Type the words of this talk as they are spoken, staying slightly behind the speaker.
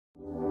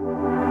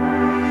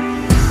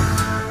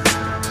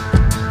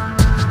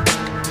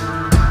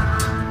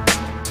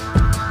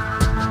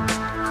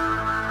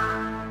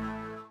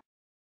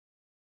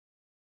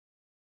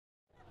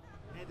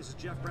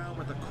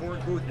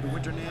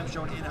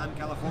Show in Anaheim,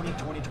 California,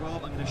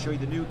 2012. I'm going to show you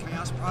the new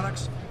Kaoss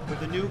products with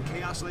the new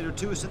Kaossilator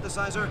 2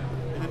 synthesizer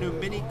and the new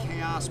mini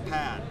Kaoss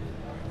pad.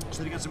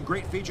 So they got some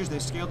great features. They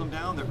scaled them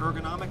down. They're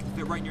ergonomic.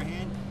 They fit right in your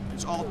hand.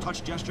 It's all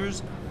touch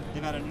gestures.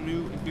 They've had a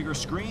new and bigger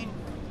screen.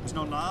 There's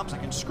no knobs. I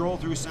can scroll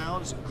through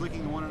sounds,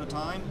 clicking one at a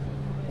time,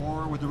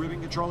 or with the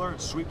ribbon controller,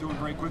 sweep through them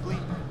very quickly.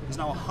 There's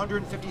now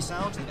 150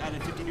 sounds. They've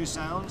added 50 new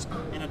sounds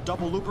and a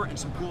double looper and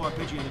some cool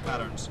arpeggiated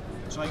patterns.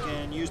 So I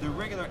can use the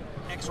regular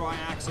X, Y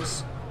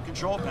axis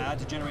control pad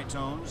to generate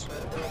tones.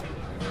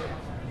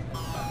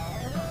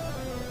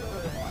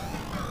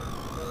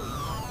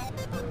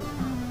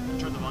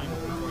 Turn the volume up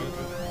for you.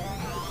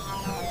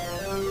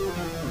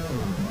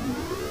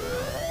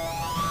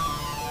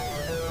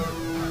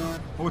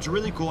 But what's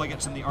really cool, I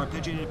get some of the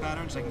arpeggiated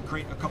patterns. I can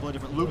create a couple of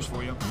different loops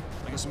for you.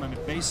 I get some of my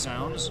bass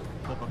sounds.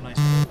 Pull up a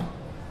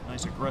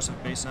nice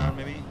aggressive bass sound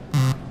maybe.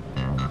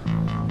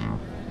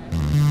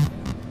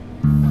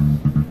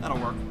 That'll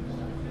work.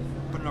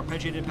 Put an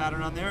arpeggiated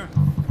pattern on there.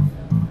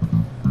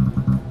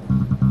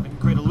 I can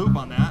create a loop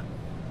on that.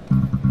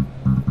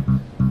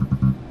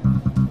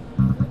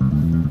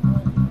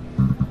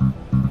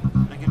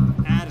 I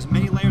can add as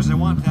many layers as I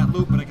want to that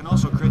loop, but I can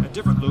also create a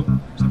different loop.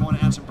 So if I want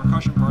to add some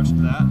percussion parts to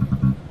that.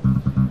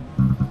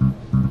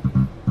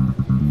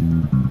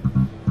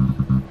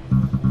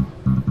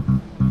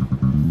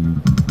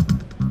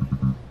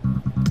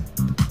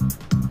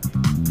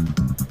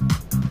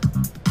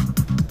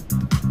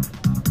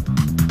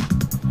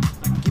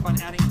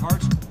 Adding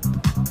parts.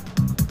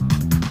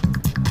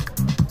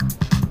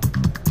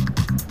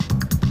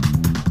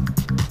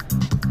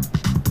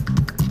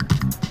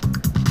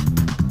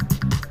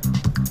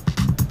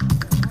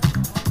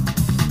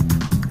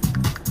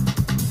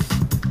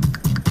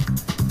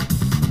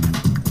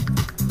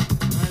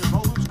 There's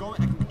both loops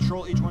going. I can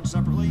control each one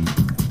separately.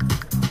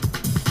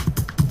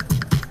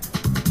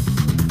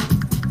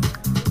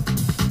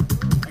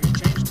 I can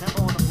change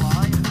tempo on the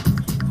fly.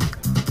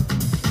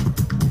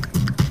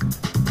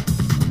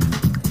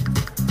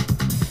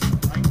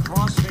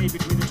 Crossfade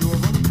between the two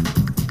of them.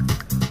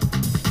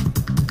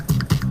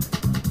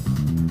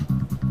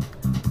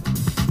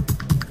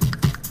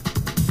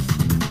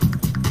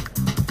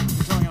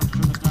 I'm telling you, I have to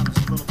turn this down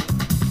just a little bit.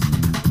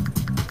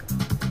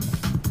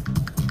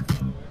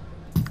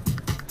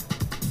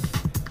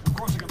 Of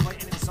course, I can play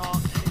any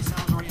sounds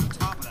already on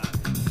top of that.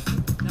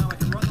 Now I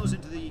can run those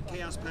into the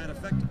Kaoss pad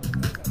effect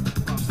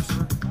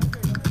processor.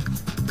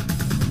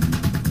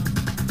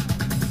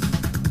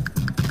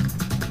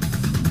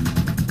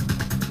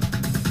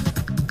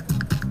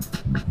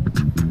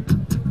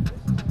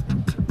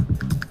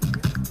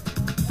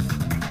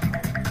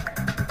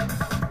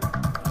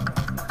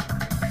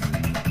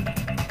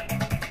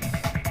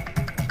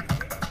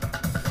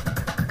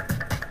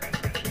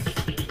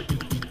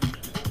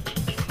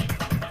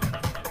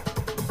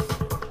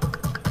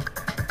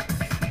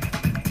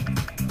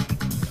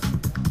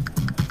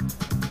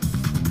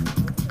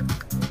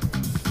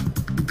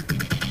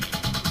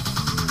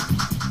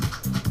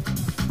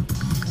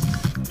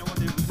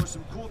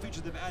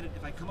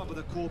 If I come up with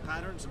a cool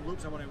pattern, some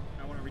loops I want to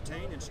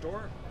retain and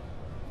store,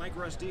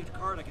 micro SD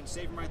card, I can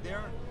save them right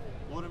there,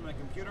 load them in my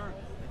computer,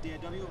 a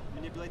DAW,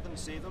 manipulate them,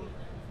 save them.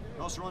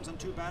 It also runs on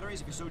 2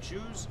 batteries if you so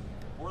choose,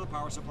 or the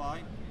power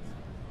supply.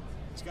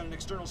 It's got an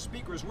external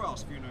speaker as well,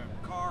 so if you're in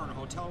a car or in a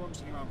hotel room,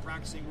 sitting around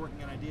practicing,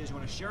 working on ideas, you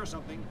want to share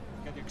something,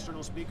 you got the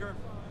external speaker,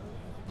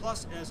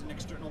 plus it has an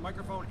external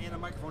microphone and a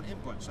microphone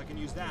input, so I can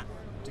use that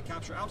to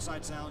capture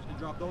outside sounds and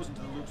drop those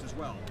into the loops as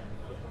well.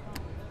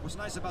 What's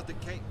nice about the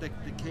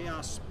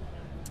Kaoss,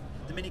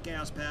 the mini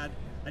Kaoss pad,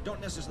 I don't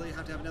necessarily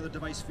have to have another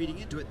device feeding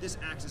into it. This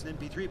acts as an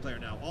MP3 player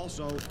now.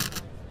 Also,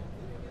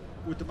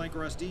 with the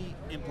micro SD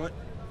input,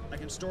 I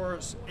can store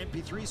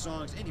MP3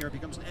 songs in here. It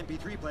becomes an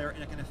MP3 player,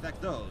 and I can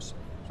affect those.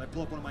 So I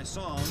pull up one of my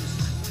songs.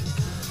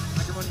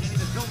 I can run any of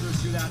the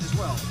filters through that as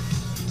well.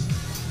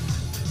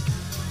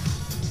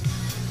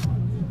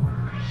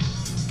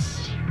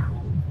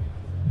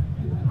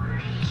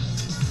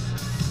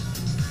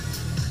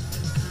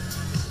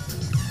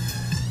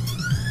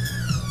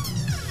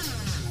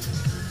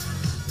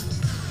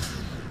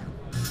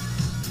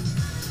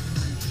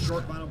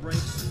 Short vinyl breaks.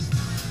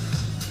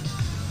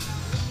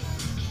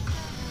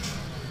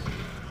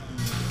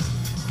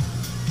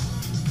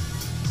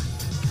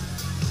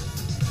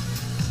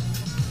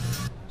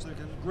 So they're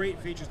great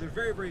features. They're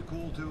very, very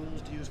cool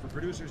tools to use for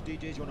producers,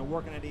 DJs. You want to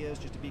work on ideas,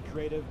 just to be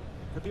creative.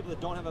 For people that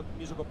don't have a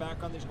musical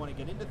background, they just want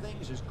to get into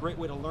things. It's a great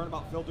way to learn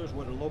about filters,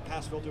 what a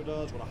low-pass filter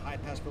does, what a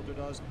high-pass filter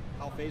does,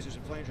 how phasers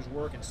and flangers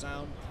work and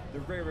sound. They're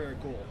very, very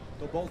cool.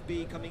 They'll both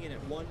be coming in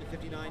at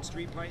 $159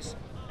 street price,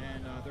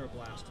 and they're a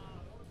blast.